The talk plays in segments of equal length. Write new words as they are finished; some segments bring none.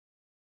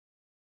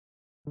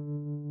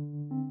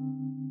I'm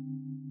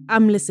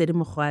Lesedi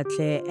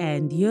Mokgwatle,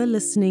 and you're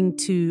listening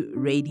to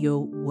Radio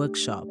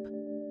Workshop.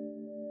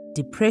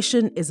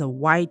 Depression is a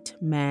white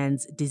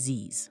man's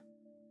disease.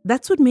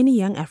 That's what many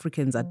young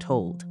Africans are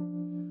told.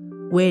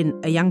 When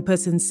a young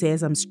person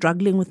says, I'm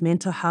struggling with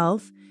mental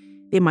health,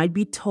 they might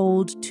be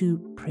told to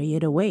pray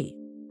it away.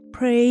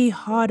 Pray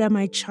harder,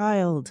 my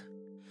child.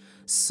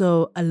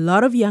 So a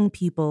lot of young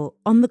people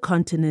on the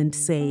continent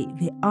say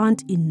there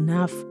aren't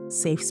enough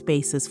safe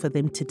spaces for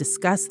them to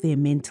discuss their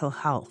mental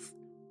health.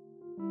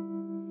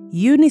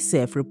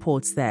 UNICEF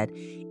reports that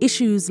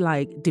issues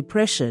like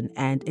depression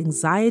and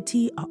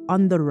anxiety are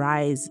on the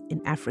rise in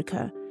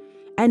Africa,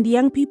 and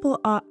young people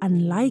are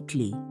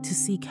unlikely to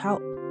seek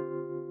help.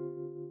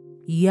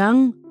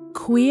 Young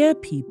queer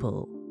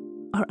people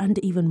are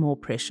under even more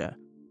pressure.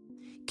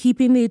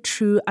 Keeping their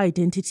true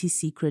identity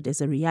secret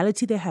is a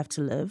reality they have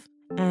to live,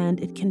 and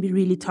it can be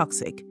really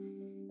toxic.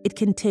 It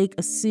can take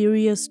a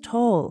serious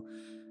toll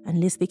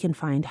unless they can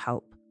find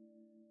help.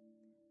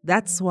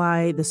 That's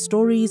why the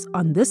stories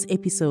on this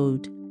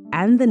episode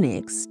and the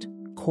next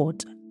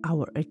caught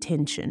our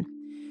attention.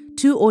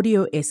 2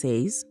 audio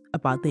essays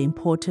about the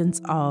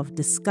importance of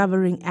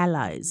discovering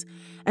allies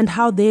and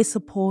how their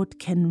support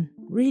can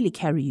really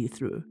carry you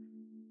through.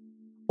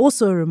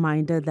 Also a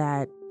reminder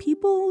that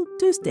people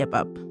do step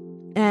up,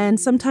 and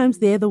sometimes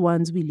they're the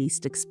ones we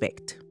least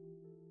expect.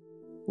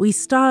 We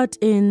start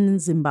in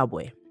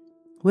Zimbabwe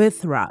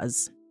with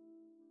Ras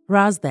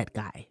That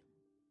Guy.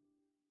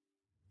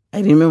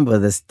 I remember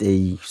this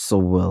day so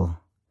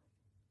well,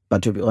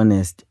 but to be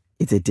honest,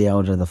 it's a day I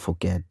would rather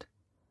forget.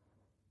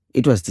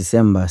 It was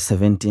December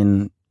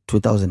 17,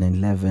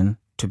 2011,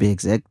 to be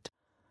exact,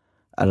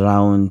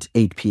 around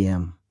 8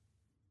 p.m.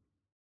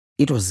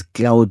 It was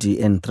cloudy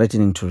and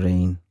threatening to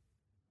rain.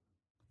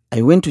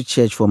 I went to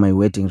church for my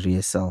wedding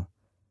rehearsal.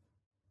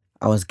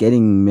 I was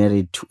getting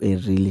married to a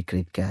really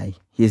great guy.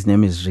 His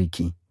name is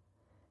Ricky.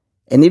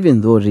 And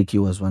even though Ricky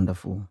was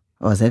wonderful,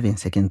 I was having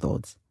second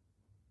thoughts.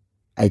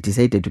 I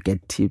decided to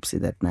get tipsy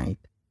that night,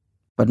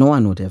 but no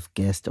one would have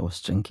guessed I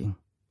was drinking.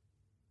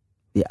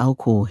 The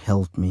alcohol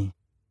helped me.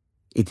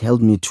 It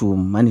helped me to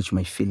manage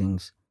my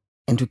feelings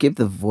and to keep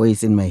the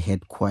voice in my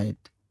head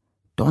quiet.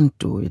 Don't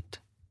do it.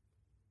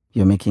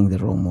 You're making the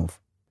wrong move.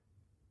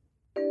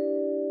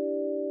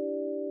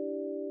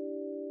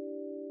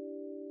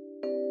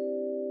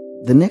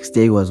 The next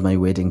day was my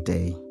wedding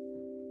day.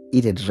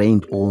 It had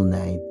rained all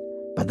night,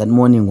 but that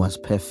morning was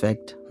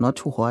perfect, not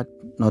too hot,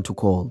 not too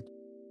cold.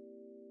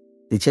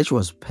 The church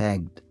was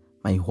packed,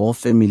 my whole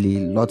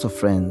family, lots of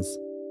friends.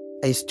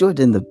 I stood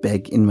in the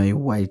back in my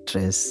white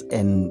dress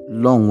and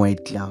long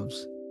white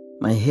gloves.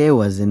 My hair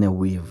was in a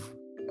weave,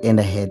 and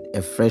I had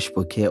a fresh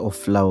bouquet of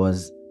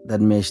flowers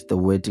that matched the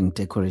wedding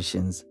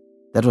decorations.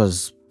 That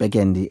was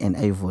burgundy and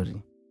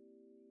ivory.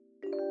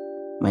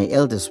 My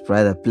eldest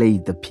brother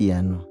played the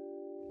piano,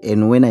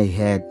 and when I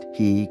heard,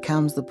 "Here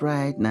comes the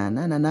bride, na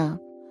na na na,"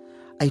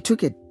 I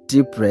took a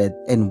deep breath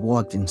and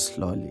walked in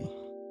slowly.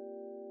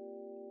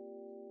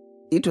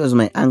 It was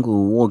my uncle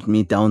who walked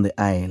me down the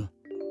aisle.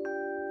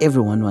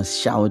 Everyone was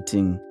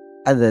shouting,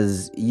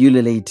 others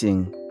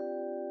ululating.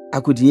 I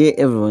could hear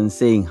everyone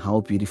saying how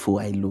beautiful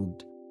I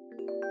looked.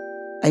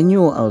 I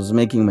knew I was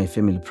making my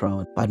family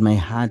proud, but my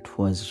heart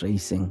was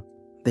racing.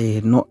 They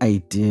had no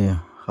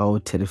idea how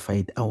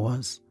terrified I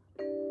was.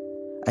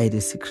 I had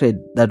a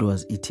secret that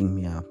was eating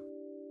me up.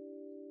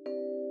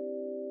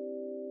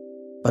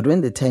 But when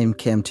the time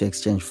came to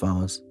exchange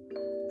vows,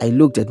 I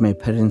looked at my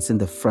parents in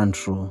the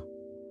front row.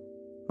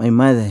 My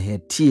mother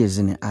had tears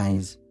in her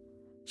eyes.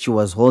 She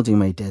was holding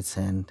my dad's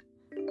hand.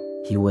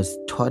 He was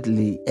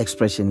totally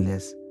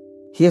expressionless.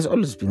 He has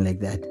always been like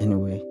that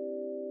anyway.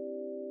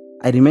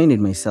 I reminded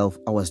myself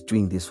I was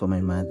doing this for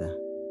my mother.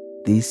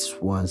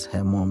 This was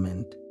her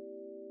moment.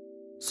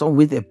 So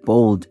with a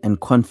bold and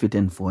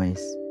confident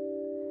voice,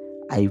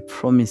 I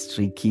promised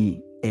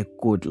Ricky a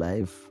good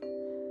life.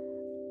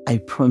 I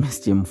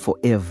promised him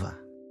forever.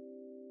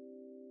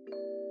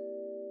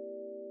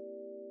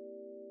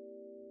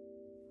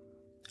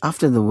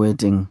 After the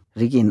wedding,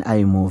 Ricky and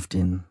I moved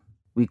in.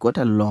 We got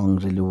along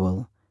really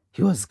well.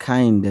 He was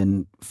kind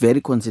and very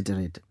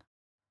considerate.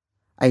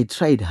 I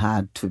tried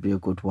hard to be a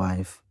good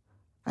wife.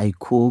 I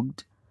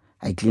cooked,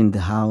 I cleaned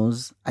the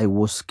house, I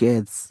wore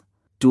skirts,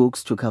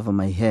 toques to cover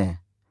my hair.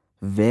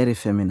 Very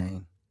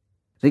feminine.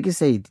 Ricky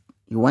said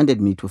he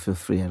wanted me to feel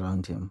free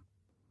around him.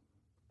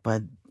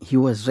 But he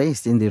was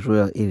raised in the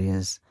rural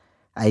areas.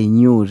 I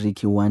knew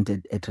Ricky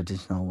wanted a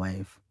traditional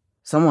wife.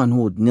 Someone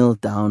who would kneel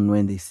down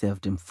when they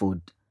served him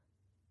food.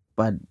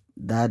 But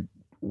that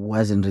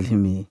wasn't really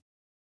me.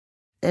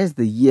 As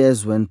the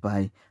years went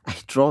by, I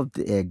dropped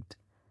the act.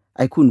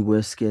 I couldn't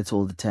wear skirts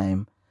all the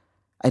time.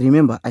 I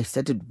remember I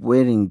started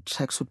wearing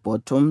tracksuit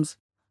bottoms,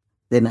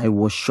 then I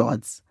wore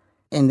shorts,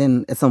 and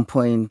then at some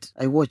point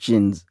I wore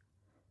jeans.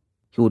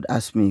 He would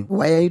ask me,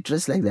 "Why are you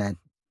dressed like that?"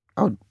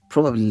 I would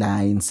probably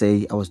lie and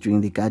say I was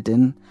doing the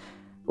garden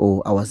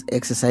or I was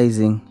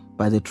exercising,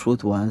 but the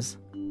truth was,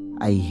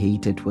 I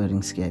hated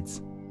wearing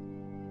skirts.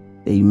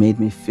 They made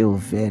me feel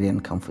very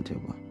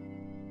uncomfortable.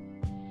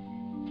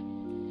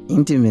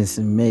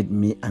 Intimacy made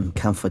me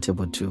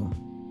uncomfortable too.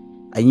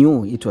 I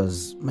knew it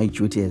was my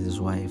duty as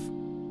his wife,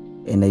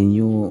 and I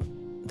knew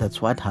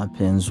that's what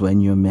happens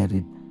when you're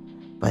married,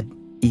 but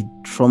it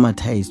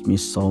traumatized me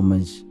so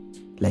much,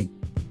 like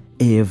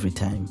every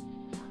time.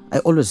 I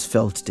always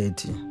felt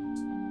dirty.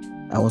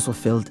 I also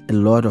felt a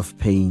lot of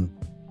pain.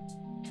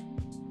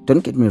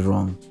 Don't get me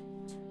wrong,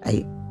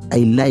 I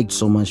liked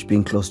so much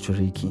being close to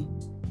Ricky.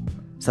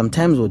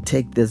 Sometimes we'll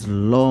take these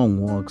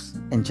long walks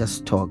and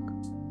just talk.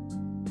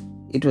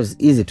 It was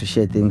easy to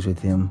share things with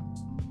him,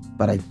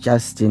 but I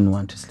just didn't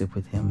want to sleep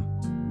with him.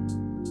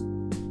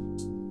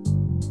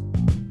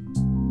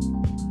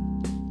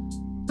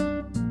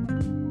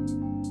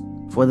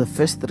 For the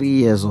first 3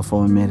 years of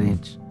our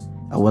marriage,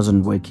 I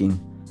wasn't working,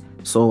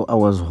 so I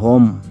was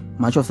home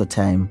much of the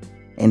time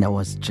and I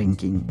was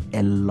drinking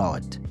a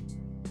lot.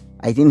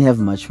 I didn't have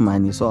much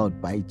money, so I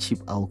would buy cheap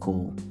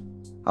alcohol.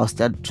 I'll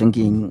start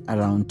drinking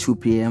around 2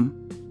 p.m.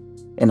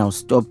 and I'll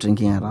stop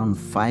drinking around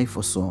 5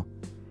 or so,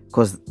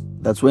 because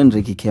that's when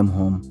Ricky came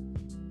home.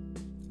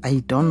 I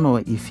don't know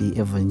if he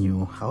ever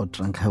knew how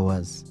drunk I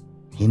was.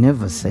 He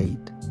never said.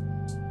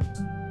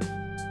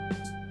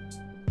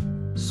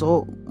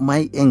 So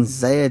my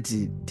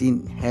anxiety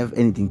didn't have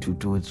anything to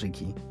do with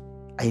Ricky.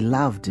 I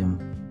loved him.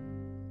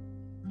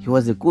 He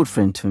was a good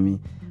friend to me.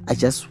 I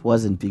just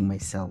wasn't being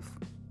myself.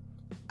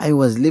 I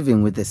was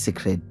living with a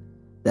secret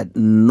that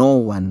no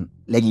one,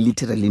 like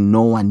literally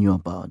no one knew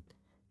about,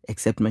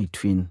 except my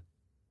twin,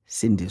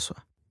 Sindiswa.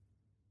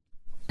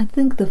 I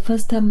think the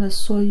first time I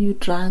saw you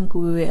drunk,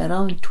 we were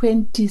around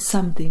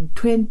 20-something,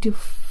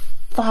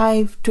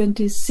 25,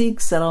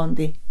 26, around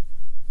there.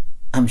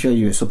 I'm sure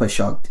you were super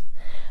shocked.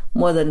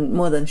 More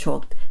than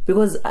shocked,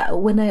 because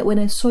when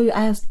I saw you,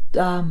 I asked,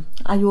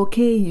 "Are you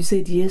okay?" You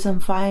said, "Yes, I'm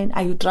fine."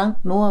 "Are you drunk?"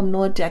 "No, I'm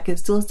not. I can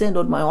still stand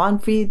on my 1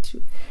 feet."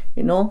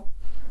 You know,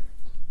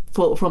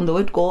 from the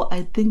word go,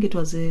 I think it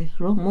was a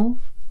wrong move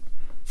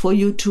for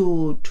you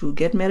to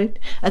get married.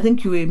 I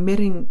think you were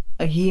marrying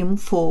him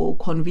for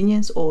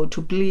convenience or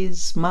to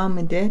please mom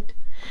and dad.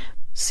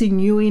 Seeing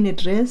you in a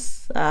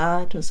dress,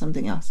 it was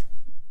something else.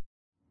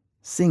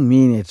 Seeing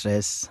me in a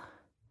dress,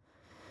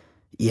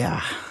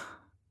 yeah.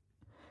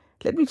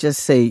 Let me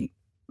just say,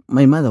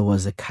 my mother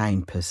was a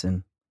kind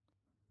person.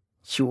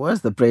 She was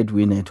the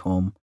breadwinner at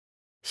home.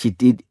 She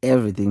did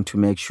everything to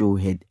make sure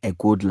we had a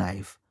good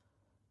life.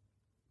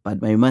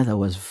 But my mother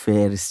was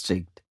very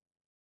strict,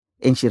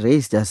 and she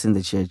raised us in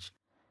the church.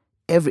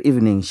 Every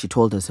evening she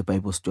told us a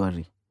Bible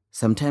story.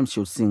 Sometimes she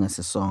would sing us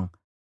a song,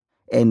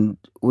 and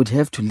we'd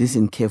have to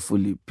listen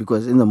carefully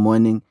because in the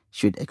morning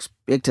she would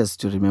expect us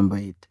to remember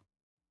it.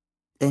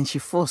 And she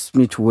forced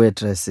me to wear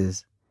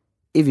dresses.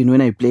 Even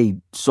when I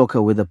played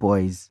soccer with the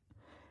boys,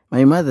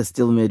 my mother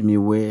still made me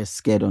wear a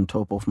skirt on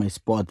top of my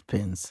sport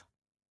pants.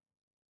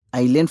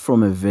 I learned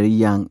from a very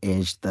young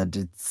age that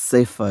it's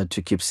safer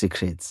to keep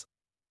secrets.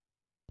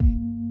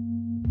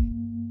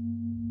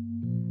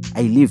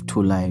 I lived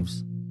 2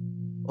 lives.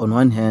 On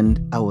one hand,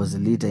 I was a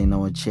leader in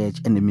our church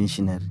and a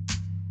missionary.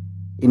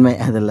 In my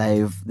other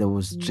life, there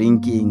was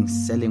drinking,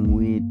 selling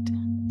weed,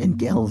 and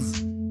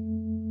girls.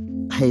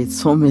 I had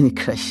so many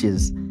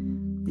crushes.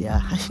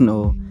 Yeah, I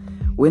know.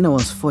 When I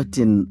was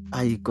 14,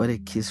 I got a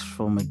kiss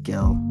from a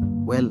girl.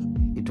 Well,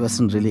 it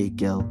wasn't really a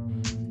girl.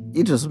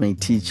 It was my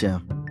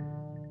teacher.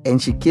 And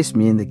she kissed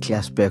me in the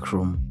class back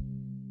room.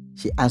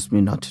 She asked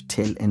me not to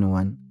tell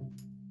anyone.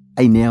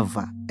 I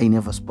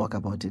never spoke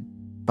about it.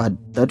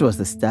 But that was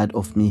the start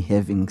of me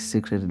having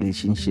secret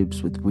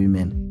relationships with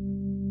women.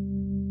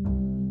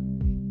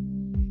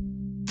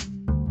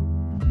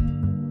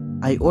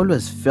 I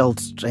always felt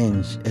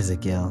strange as a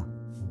girl.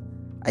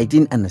 I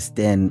didn't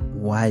understand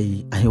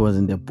why I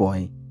wasn't a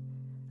boy.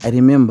 I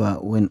remember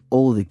when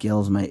all the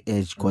girls my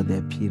age got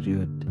their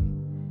period.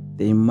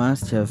 They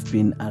must have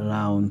been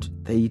around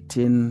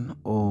 13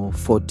 or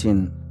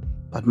 14,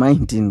 but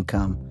mine didn't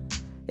come,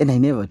 and I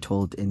never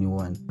told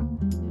anyone.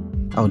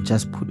 I would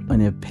just put on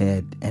a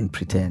pad and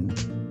pretend.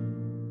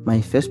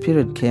 My first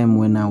period came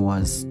when I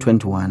was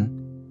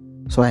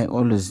 21, so I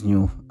always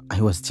knew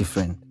I was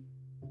different.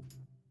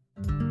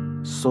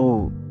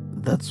 So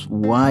that's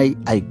why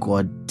I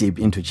got deep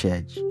into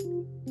church,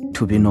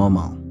 to be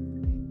normal.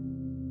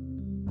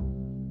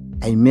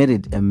 I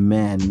married a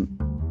man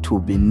to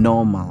be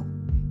normal.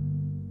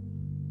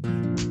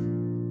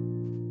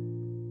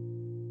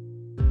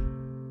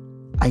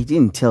 I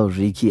didn't tell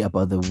Ricky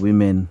about the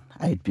women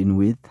I'd been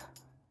with.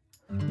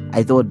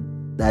 I thought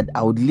that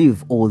I would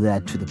leave all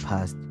that to the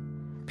past.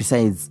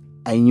 Besides,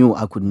 I knew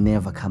I could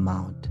never come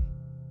out.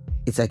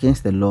 It's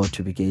against the law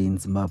to be gay in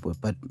Zimbabwe,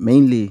 but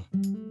mainly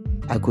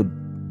I could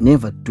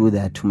never do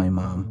that to my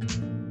mom.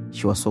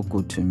 She was so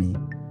good to me.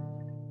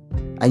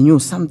 I knew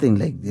something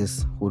like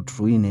this would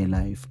ruin her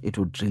life. It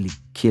would really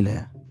kill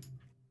her.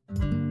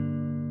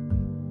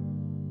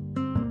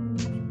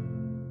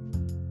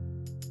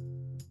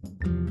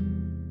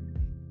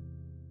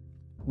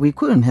 We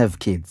couldn't have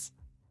kids.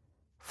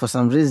 For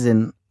some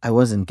reason, I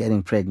wasn't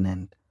getting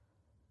pregnant.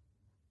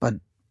 But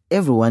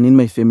everyone in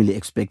my family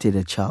expected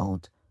a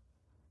child.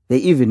 They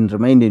even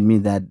reminded me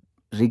that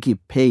Ricky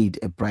paid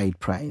a bride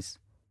price.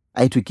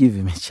 I had to give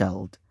him a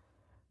child.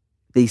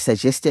 They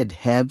suggested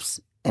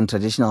herbs and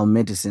traditional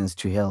medicines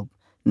to help.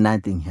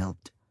 Nothing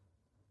helped.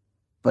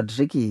 But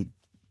Ricky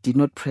did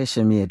not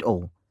pressure me at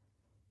all.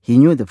 He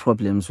knew the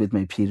problems with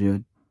my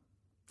period.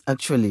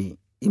 Actually,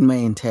 in my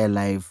entire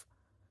life,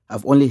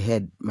 I've only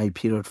had my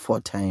period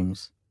 4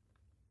 times.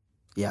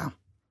 Yeah.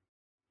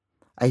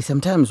 I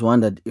sometimes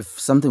wondered if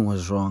something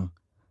was wrong,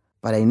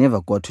 but I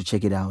never got to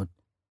check it out.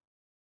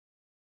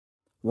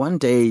 One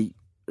day,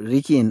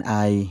 Ricky and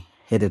I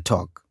had a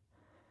talk.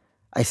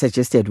 I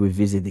suggested we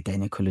visit the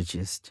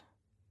gynecologist,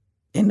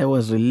 and I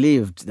was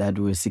relieved that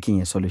we were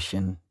seeking a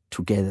solution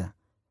together.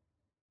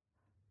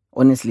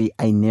 Honestly,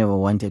 I never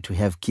wanted to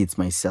have kids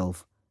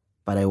myself,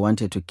 but I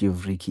wanted to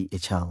give Ricky a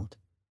child.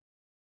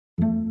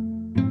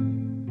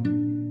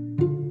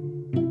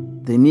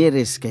 The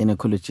nearest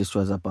gynecologist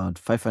was about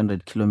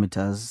 500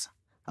 kilometers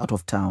out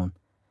of town.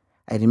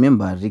 I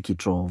remember Ricky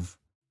drove.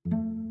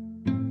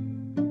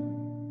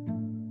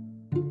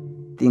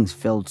 Things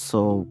felt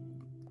so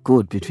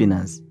good between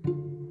us.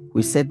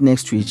 We sat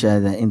next to each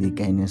other in the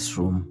gynecologist's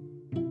room.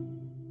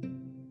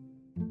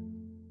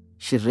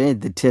 She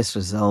read the test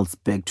results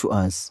back to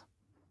us.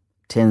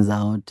 Turns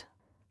out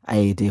I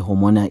had a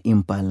hormonal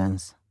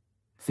imbalance,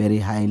 very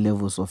high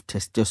levels of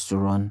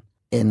testosterone,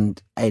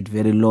 and I had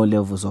very low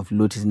levels of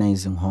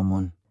luteinizing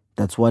hormone.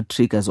 That's what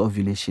triggers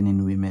ovulation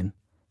in women.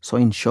 So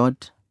in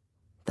short,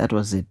 that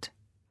was it.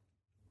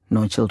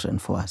 No children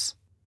for us.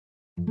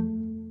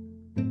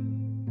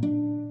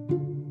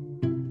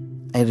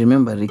 I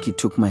remember Ricky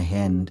took my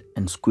hand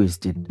and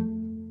squeezed it.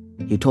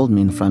 He told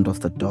me in front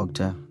of the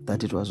doctor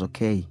that it was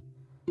okay.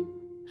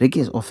 Ricky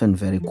is often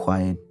very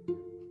quiet,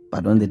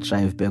 but on the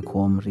drive back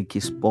home, Ricky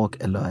spoke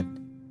a lot.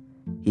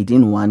 He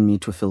didn't want me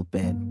to feel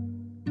bad.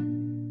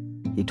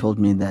 He told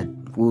me that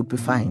we would be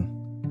fine.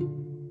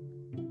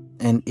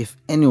 And if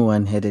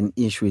anyone had an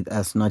issue with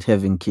us not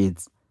having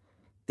kids,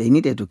 they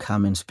needed to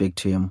come and speak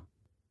to him.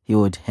 He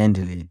would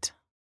handle it.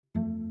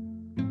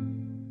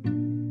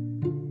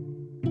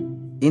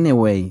 In a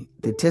way,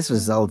 the test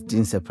results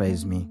didn't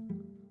surprise me.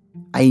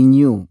 I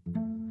knew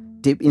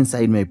deep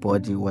inside my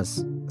body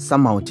was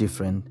somehow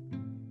different.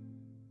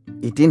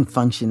 It didn't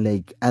function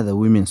like other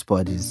women's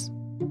bodies.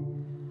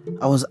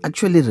 I was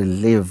actually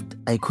relieved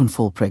I couldn't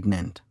fall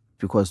pregnant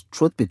because,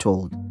 truth be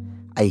told,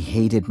 I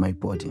hated my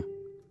body.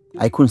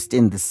 I couldn't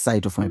stand the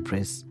sight of my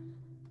breasts.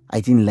 I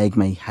didn't like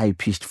my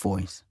high-pitched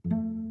voice.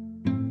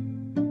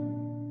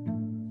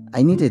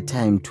 I needed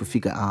time to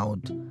figure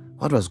out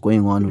what was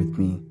going on with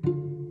me.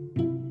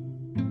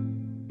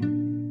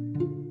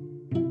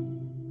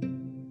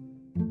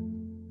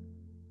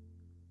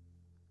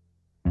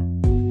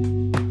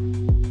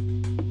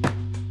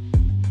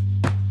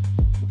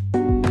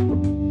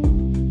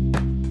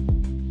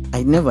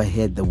 I never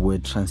heard the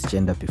word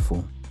transgender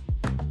before.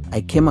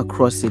 I came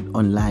across it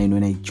online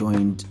when I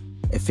joined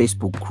a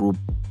Facebook group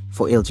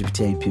for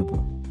LGBTI people.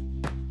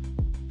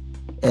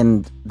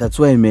 And that's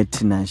where I met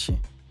Tinashe.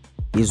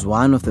 He's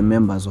one of the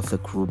members of the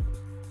group.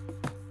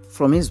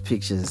 From his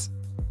pictures,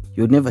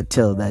 you'd never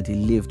tell that he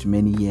lived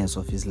many years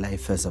of his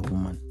life as a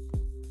woman.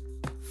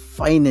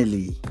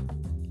 Finally,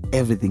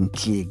 everything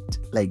clicked.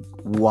 Like,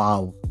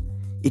 wow,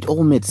 it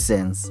all made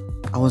sense.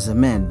 I was a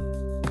man.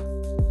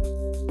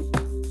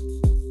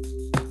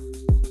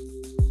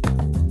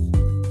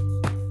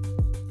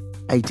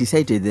 I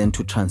decided then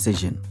to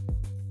transition.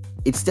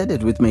 It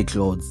started with my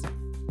clothes.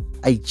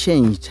 I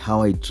changed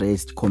how I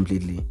dressed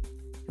completely.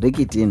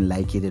 Ricky didn't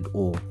like it at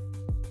all.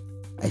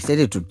 I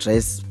started to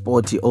dress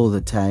sporty all the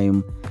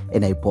time,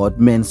 and I bought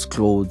men's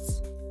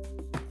clothes.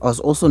 I was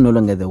also no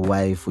longer the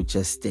wife who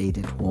just stayed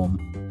at home.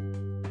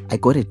 I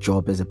got a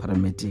job as a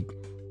paramedic,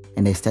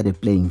 and I started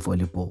playing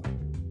volleyball.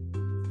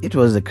 It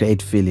was a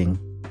great feeling.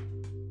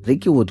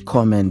 Ricky would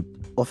comment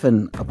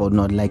often about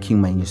not liking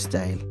my new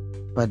style,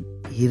 but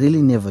he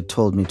really never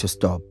told me to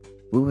stop.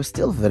 We were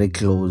still very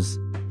close,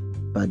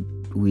 but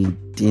we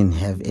didn't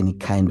have any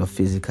kind of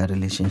physical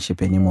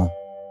relationship anymore.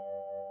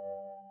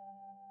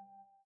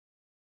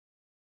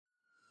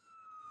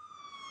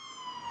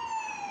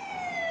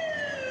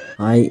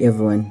 Hi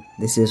everyone,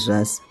 this is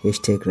Ras,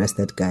 #Ras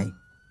That Guy.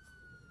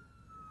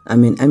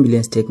 I'm an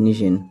ambulance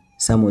technician,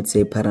 some would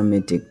say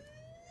paramedic.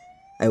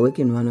 I work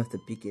in one of the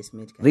biggest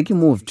medical... Ricky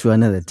moved to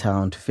another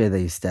town to further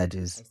his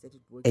studies.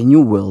 A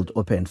new world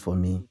opened for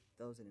me.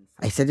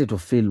 I started to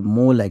feel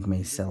more like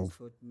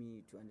myself.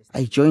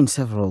 I joined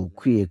several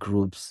queer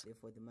groups.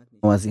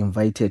 I was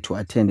invited to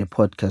attend a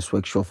podcast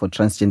workshop for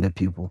transgender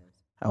people.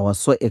 I was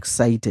so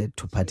excited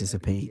to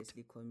participate.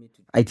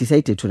 I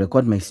decided to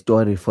record my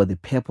story for the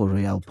Purple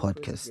Royale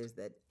podcast.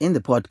 In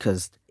the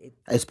podcast,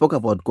 I spoke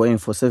about going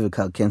for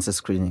cervical cancer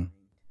screening.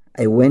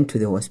 I went to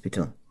the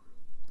hospital.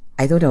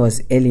 I thought I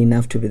was early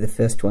enough to be the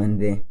first one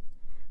there.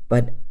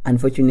 But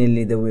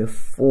unfortunately, there were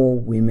 4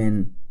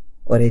 women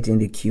already in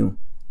the queue.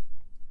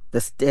 The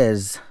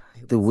stares,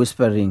 the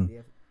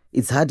whispering,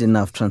 it's hard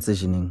enough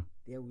transitioning.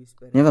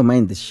 Never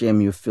mind the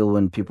shame you feel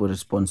when people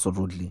respond so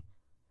rudely.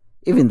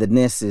 Even the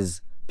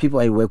nurses, people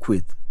I work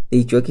with,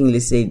 they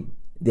jokingly said,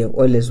 They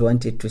always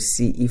wanted to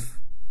see if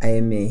I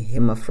am a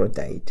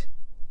hermaphrodite,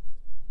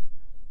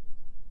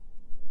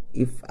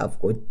 if I've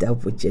got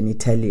double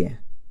genitalia.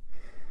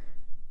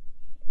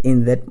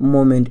 In that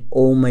moment,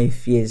 all my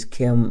fears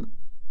became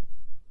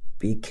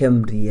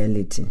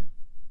reality.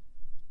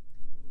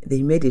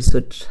 They made it so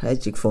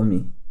tragic for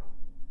me.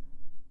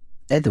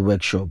 At the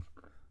workshop,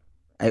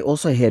 I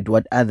also heard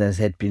what others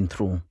had been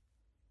through.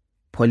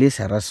 Police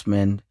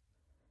harassment,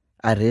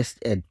 arrest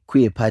at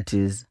queer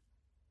parties,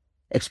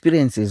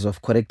 experiences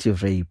of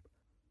corrective rape.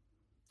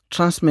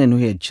 Trans men who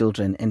had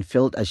children and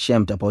felt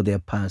ashamed about their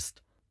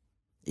past.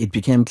 It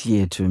became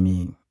clear to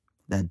me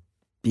that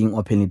being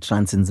openly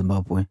trans in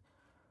Zimbabwe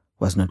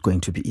was not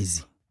going to be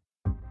easy.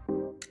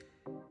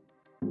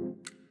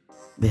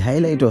 The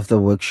highlight of the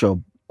workshop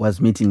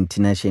was meeting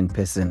Tinashe in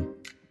person.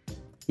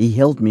 He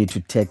helped me to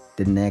take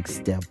the next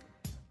step,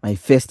 my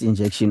first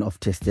injection of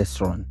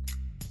testosterone.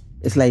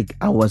 It's like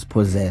I was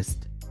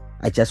possessed.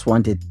 I just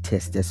wanted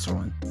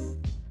testosterone.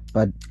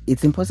 But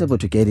it's impossible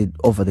to get it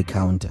over the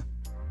counter.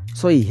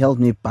 So he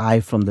helped me buy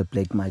from the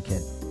black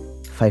market,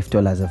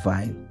 $5 a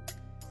vial.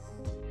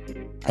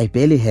 I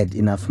barely had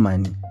enough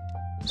money,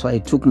 so I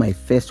took my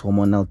first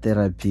hormonal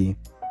therapy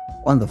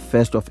on the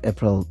 1st of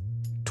April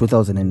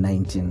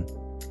 2019.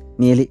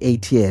 Nearly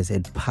 8 years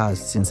had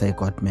passed since I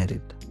got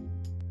married.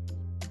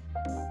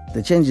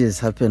 The changes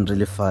happened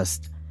really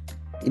fast.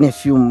 In a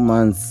few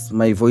months,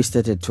 my voice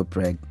started to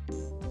break.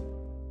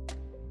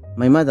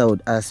 My mother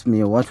would ask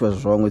me what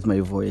was wrong with my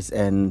voice,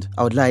 and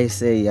I would lie,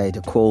 say I had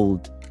a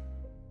cold.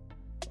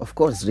 Of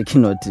course, Ricky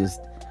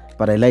noticed,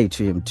 but I lied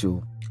to him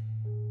too.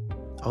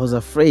 I was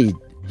afraid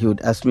he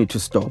would ask me to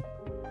stop,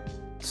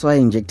 so I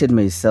injected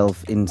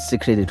myself in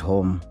secret at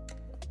home.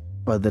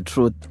 But the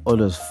truth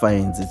always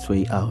finds its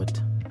way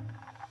out.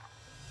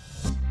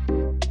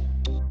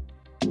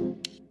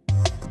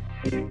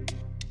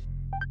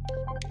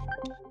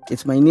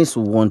 It's my niece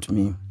who warned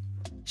me.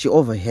 She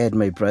overheard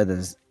my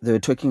brothers. They were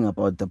talking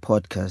about the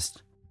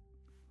podcast.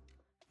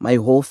 My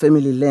whole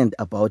family learned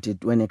about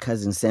it when a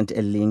cousin sent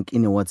a link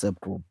in a WhatsApp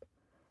group.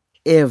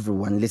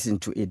 Everyone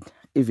listened to it,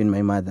 even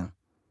my mother.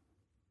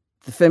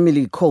 The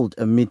family called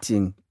a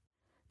meeting,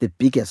 the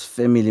biggest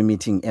family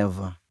meeting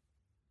ever.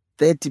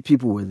 30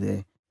 people were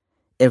there,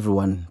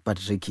 everyone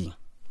but Ricky.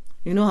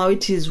 You know how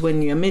it is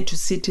when you're made to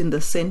sit in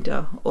the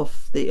center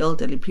of the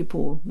elderly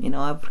people in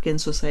our African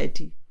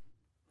society.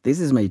 This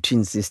is my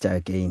twin sister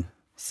again,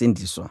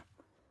 Sindiswa.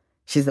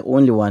 She's the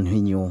only one who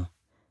knew.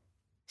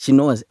 She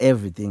knows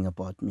everything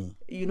about me.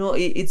 You know,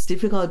 it's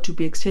difficult to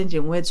be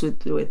exchanging words with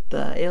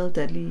the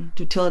elderly,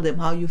 to tell them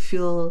how you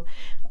feel,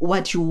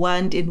 what you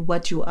want and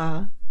what you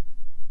are.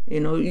 You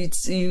know,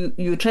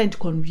 you're trying to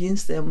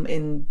convince them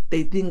and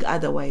they think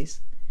otherwise.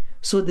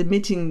 So the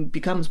meeting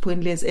becomes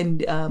pointless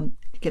and,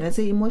 can I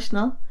say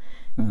emotional?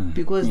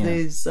 Because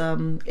there's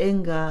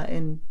anger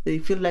and they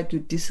feel like you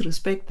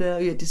disrespect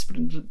them, you're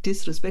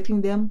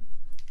disrespecting them.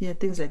 Yeah,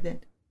 things like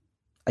that.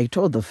 I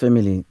told the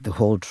family the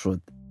whole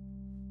truth.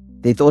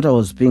 They thought I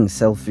was being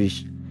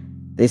selfish.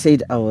 They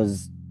said I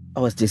was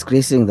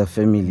disgracing the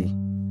family.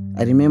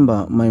 I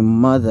remember my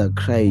mother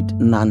cried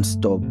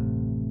non-stop.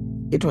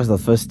 It was the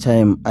first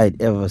time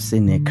I'd ever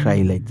seen her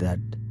cry like that.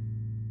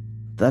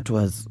 That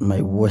was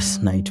my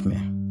worst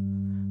nightmare,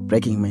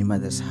 breaking my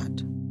mother's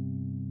heart.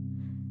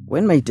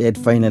 When my dad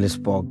finally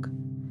spoke,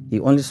 he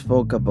only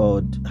spoke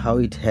about how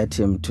it hurt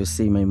him to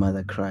see my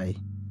mother cry.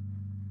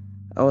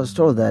 I was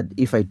told that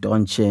if I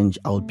don't change,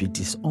 I'll be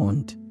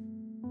disowned.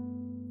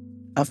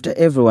 After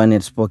everyone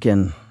had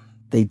spoken,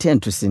 they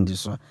turned to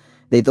Sindiswa.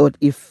 They thought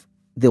if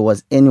there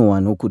was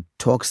anyone who could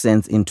talk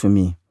sense into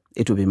me,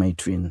 it would be my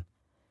twin.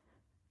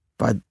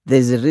 But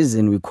there's a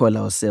reason we call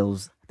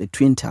ourselves the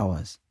Twin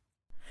Towers.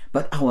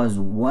 But I was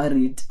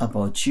worried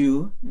about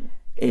you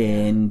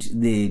and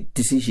the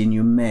decision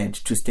you made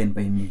to stand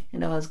by me.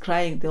 And I was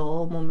crying the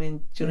whole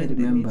moment during the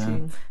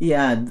meeting.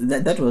 Yeah,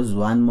 that was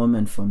one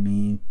moment for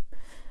me.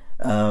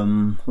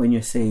 When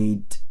you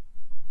said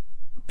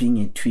being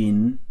a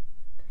twin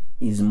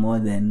is more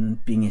than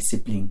being a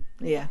sibling.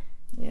 Yeah.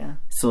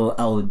 So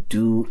I would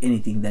do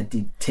anything that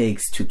it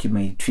takes to keep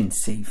my twin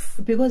safe.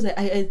 Because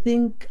I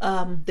think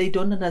they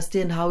don't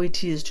understand how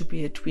it is to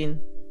be a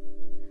twin.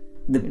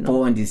 The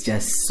bond is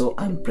just so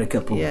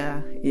unbreakable.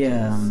 Yeah.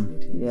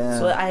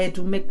 So I had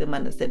to make them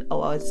understand. I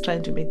was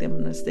trying to make them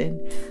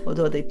understand,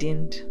 although they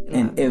didn't.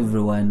 And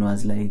everyone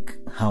was like,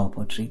 how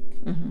about Rick?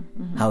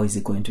 How is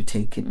he going to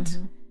take it?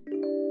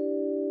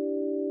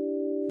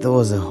 There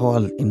was a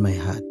hole in my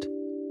heart.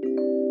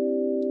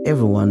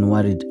 Everyone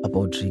worried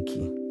about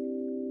Ricky.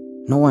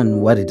 No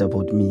one worried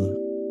about me.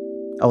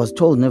 I was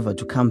told never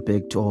to come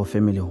back to our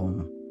family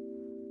home.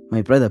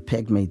 My brother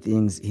packed my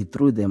things. He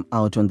threw them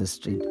out on the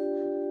street.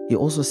 He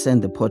also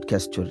sent the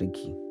podcast to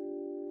Ricky.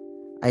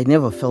 I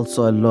never felt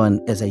so alone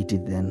as I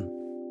did then.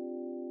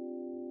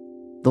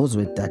 Those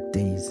were dark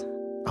days.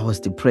 I was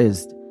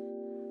depressed.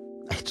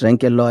 I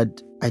drank a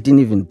lot. I didn't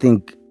even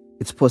think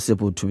it's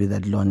possible to be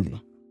that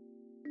lonely.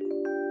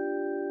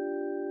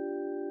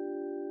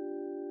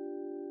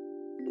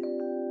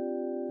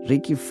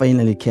 Ricky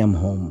finally came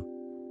home.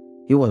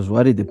 He He was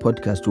worried the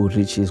podcast would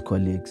reach his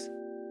colleagues.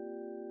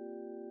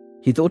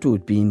 He thought he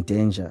would be in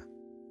danger.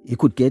 He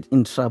could get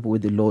in trouble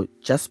with the law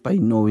just by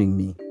knowing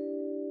me.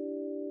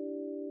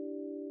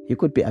 He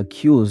could be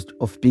accused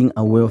of being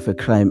aware of a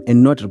crime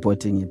and not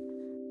reporting it.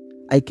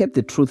 I kept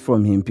the truth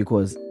from him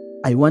because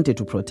I wanted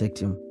to protect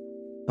him,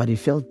 but he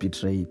felt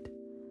betrayed,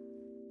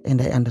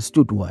 and I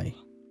understood why.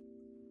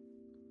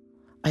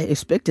 I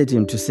expected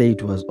him to say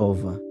it was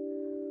over,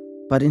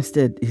 but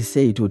instead he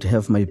said he would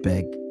have my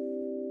back.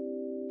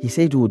 He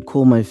said he would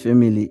call my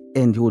family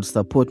and he would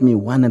support me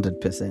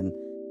 100%.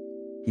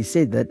 He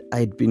said that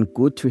I'd been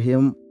good to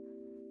him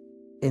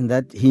and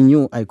that he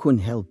knew I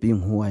couldn't help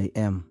being who I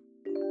am.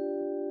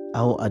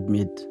 I'll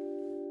admit,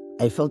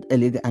 I felt a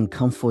little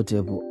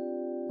uncomfortable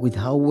with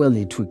how well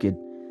he took it.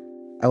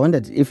 I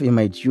wondered if he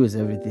might use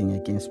everything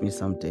against me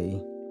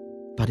someday,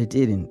 but he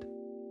didn't.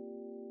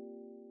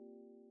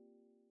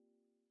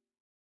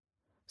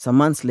 Some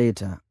months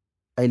later,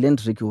 I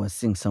learned Ricky was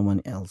seeing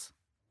someone else.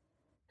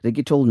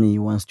 Ricky told me he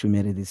wants to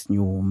marry this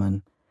new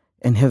woman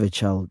and have a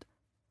child.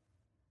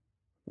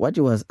 What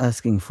he was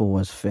asking for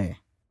was fair,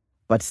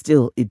 but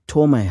still it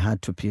tore my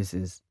heart to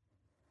pieces.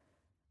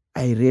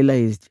 I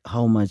realized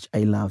how much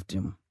I loved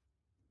him.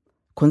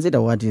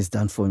 Consider what he's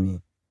done for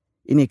me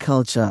in a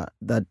culture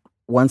that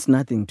wants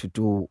nothing to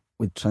do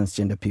with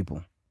transgender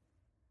people.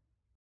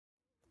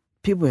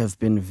 People have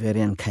been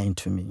very unkind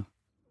to me.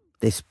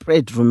 They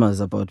spread rumors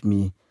about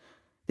me.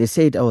 They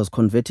said I was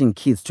converting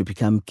kids to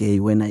become gay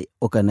when I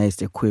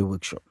organized a queer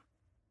workshop.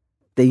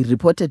 They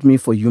reported me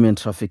for human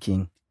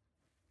trafficking.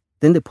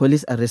 Then the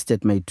police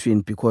arrested my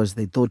twin because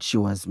they thought she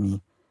was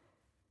me.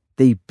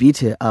 They beat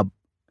her up,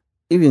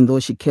 even though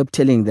she kept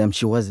telling them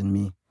she wasn't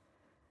me.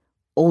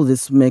 All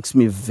this makes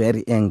me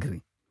very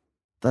angry.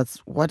 That's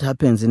what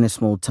happens in a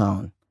small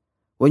town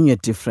when you're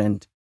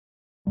different.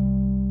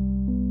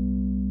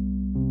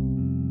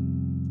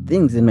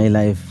 Things in my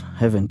life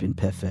haven't been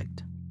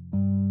perfect,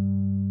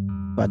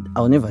 but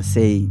I'll never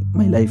say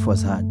my life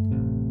was hard.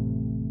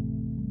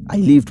 I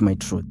lived my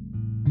truth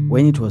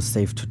when it was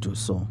safe to do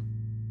so.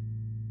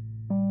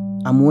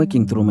 I'm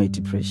working through my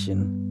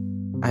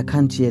depression. I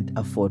can't yet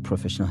afford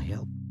professional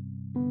help,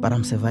 but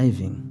I'm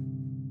surviving,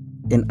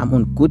 and I'm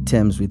on good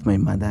terms with my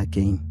mother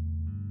again.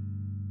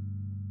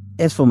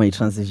 As for my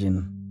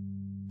transition,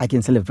 I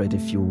can celebrate a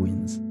few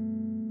wins.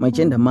 My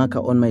gender marker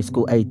on my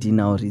school ID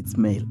now reads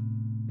male.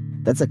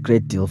 That's a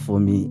great deal for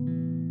me.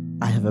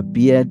 I have a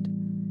beard,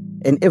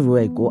 and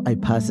everywhere I go, I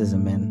pass as a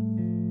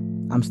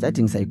man. I'm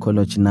studying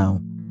psychology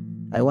now.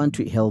 I want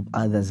to help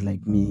others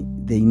like me.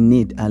 They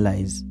need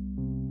allies.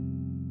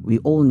 We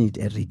all need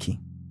a Ricky.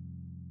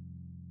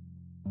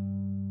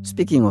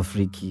 Speaking of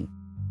Ricky,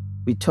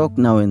 we talk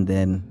now and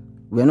then.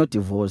 We are not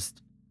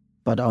divorced,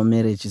 but our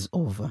marriage is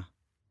over.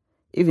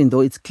 Even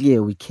though it's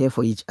clear we care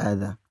for each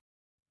other.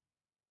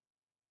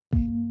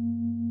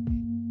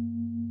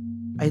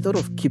 I thought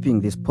of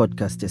keeping this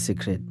podcast a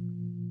secret.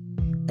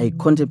 I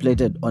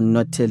contemplated on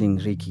not telling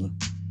Ricky.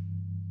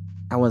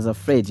 I was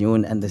afraid he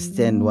wouldn't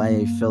understand why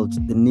I felt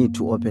the need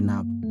to open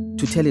up,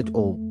 to tell it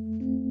all.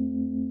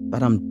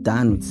 But I'm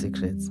done with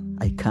secrets.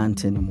 I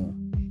can't anymore.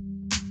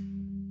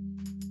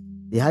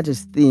 The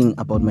hardest thing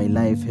about my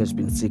life has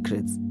been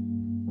secrets.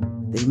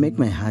 They make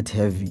my heart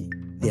heavy.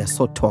 They are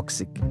so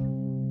toxic.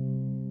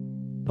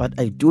 But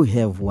I do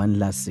have one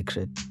last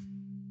secret.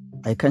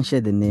 I can't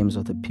share the names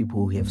of the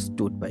people who have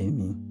stood by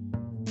me,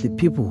 the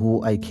people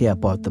who I care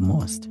about the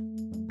most.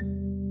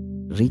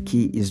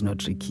 Ricky is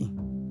not Ricky.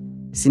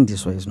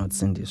 Sindiswa is not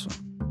Sindiswa.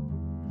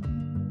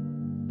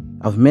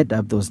 I've made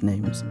up those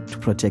names to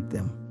protect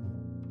them.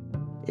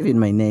 Even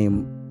my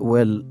name,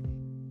 well,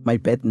 my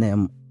pet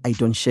name, I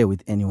don't share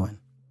with anyone.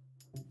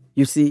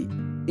 You see,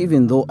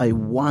 even though I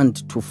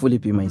want to fully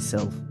be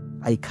myself,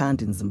 I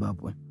can't in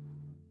Zimbabwe.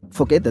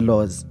 Forget the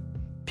laws.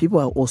 People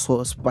are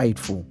also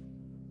spiteful.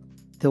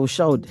 They will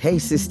shout, "Hey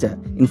sister,"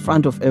 in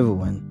front of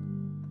everyone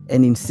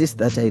and insist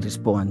that I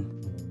respond.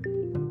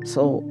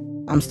 So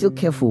I'm still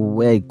careful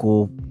where I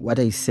go, what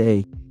I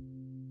say.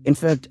 In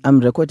fact, I'm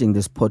recording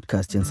this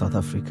podcast in South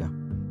Africa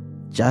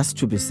just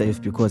to be safe,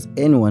 because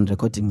anyone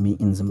recording me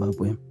in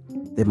Zimbabwe,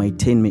 they might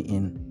turn me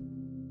in.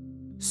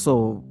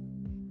 So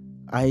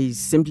I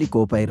simply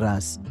go by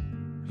Ras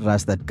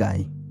That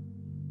Guy.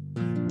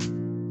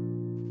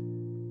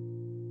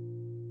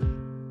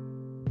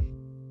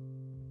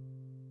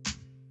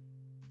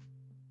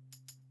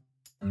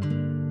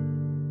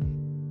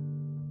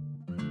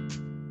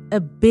 A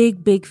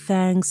big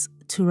thanks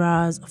to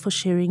Ras for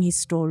sharing his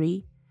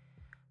story.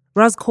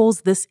 Ras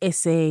calls this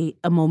essay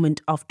a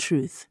moment of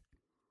truth.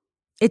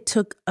 It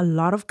took a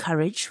lot of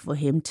courage for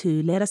him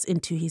to let us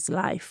into his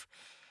life,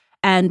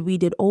 and we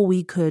did all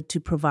we could to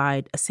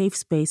provide a safe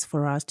space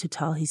for us to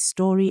tell his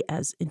story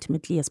as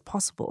intimately as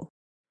possible.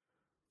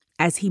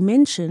 As he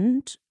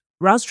mentioned,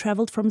 Ras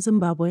traveled from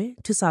Zimbabwe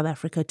to South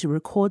Africa to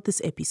record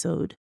this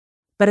episode,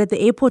 but at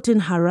the airport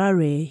in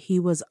Harare, he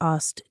was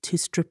asked to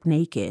strip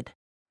naked.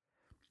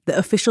 The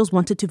officials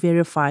wanted to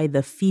verify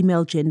the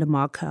female gender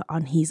marker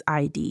on his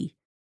ID.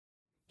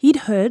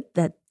 He'd heard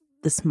that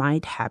this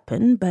might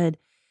happen, but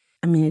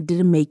it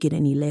didn't make it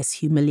any less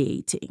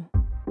humiliating.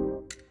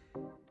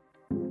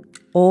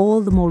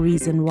 All the more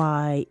reason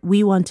why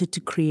we wanted to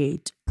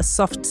create a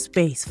soft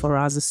space for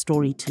Ras's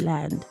story to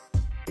land.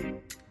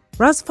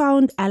 Ras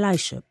found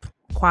allyship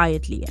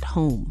quietly at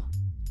home.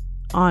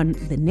 On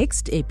the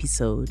next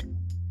episode,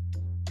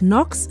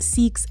 Knox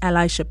seeks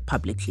allyship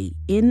publicly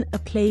in a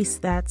place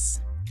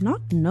that's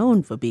not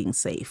known for being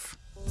safe.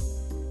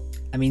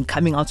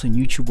 Coming out on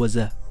YouTube was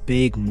a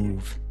big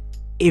move.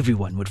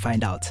 Everyone would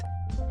find out.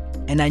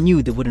 And I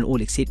knew they wouldn't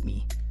all accept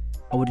me.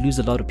 I would lose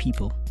a lot of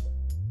people.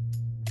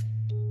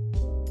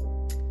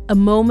 A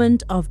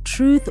Moment of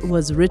Truth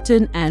was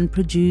written and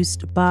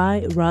produced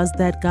by Ras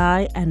That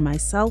Guy and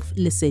myself,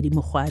 Lesedi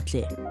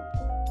Mokgwatle.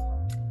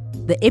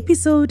 The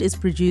episode is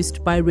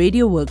produced by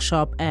Radio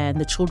Workshop and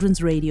the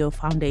Children's Radio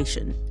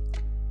Foundation.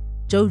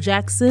 Joe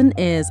Jackson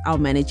is our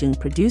managing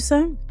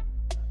producer.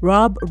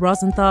 Rob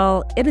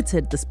Rosenthal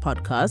edited this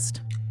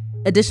podcast.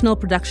 Additional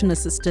production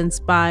assistance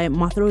by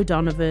Martha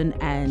O'Donovan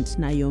and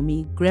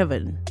Naomi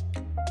Greven.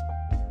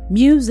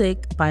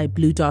 Music by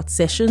Blue Dot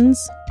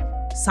Sessions.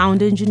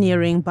 Sound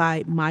engineering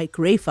by Mike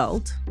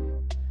Rayfeld.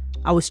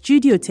 Our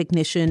studio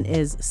technician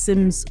is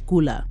Sims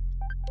Gula.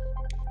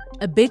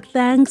 A big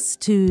thanks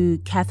to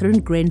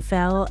Catherine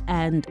Grenfell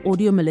and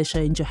Audio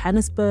Militia in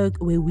Johannesburg,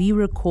 where we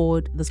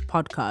record this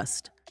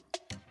podcast.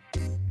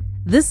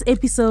 This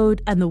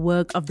episode and the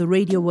work of the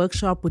Radio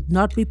Workshop would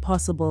not be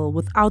possible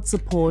without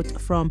support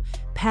from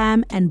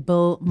Pam and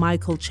Bill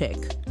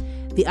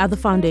Michaelczyk, the Other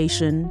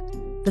Foundation,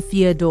 the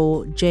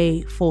Theodore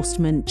J.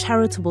 Forstman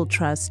Charitable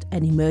Trust,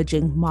 and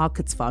Emerging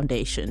Markets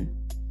Foundation.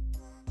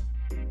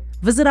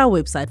 Visit our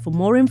website for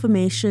more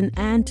information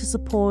and to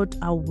support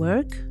our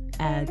work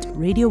at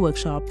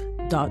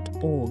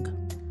radioworkshop.org.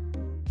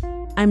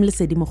 I'm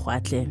Lesedi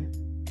Mokgwatle.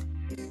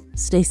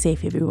 Stay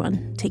safe,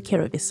 everyone. Take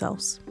care of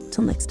yourselves.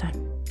 Till next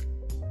time.